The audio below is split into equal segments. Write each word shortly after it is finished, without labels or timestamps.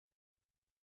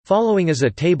Following is a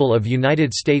table of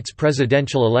United States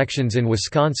presidential elections in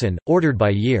Wisconsin, ordered by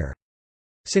year.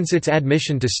 Since its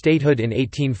admission to statehood in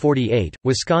 1848,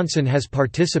 Wisconsin has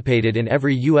participated in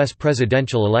every U.S.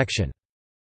 presidential election.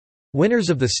 Winners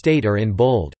of the state are in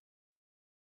bold.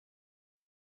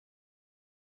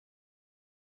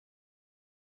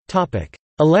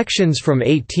 Elections from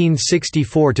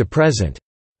 1864 to present.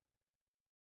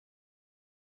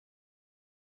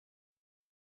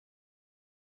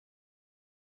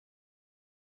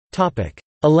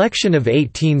 Election of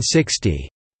 1860.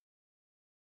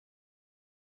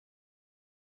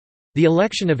 The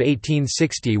election of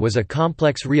 1860 was a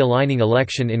complex realigning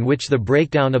election in which the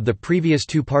breakdown of the previous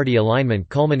two-party alignment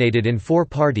culminated in four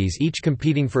parties each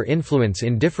competing for influence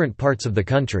in different parts of the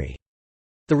country.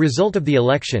 The result of the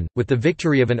election, with the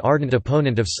victory of an ardent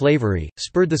opponent of slavery,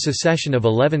 spurred the secession of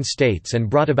 11 states and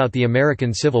brought about the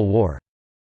American Civil War.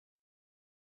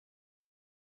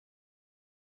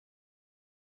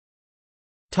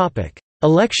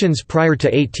 Elections prior to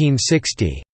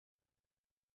 1860.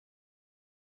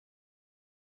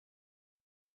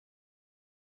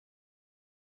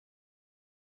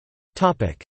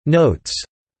 Notes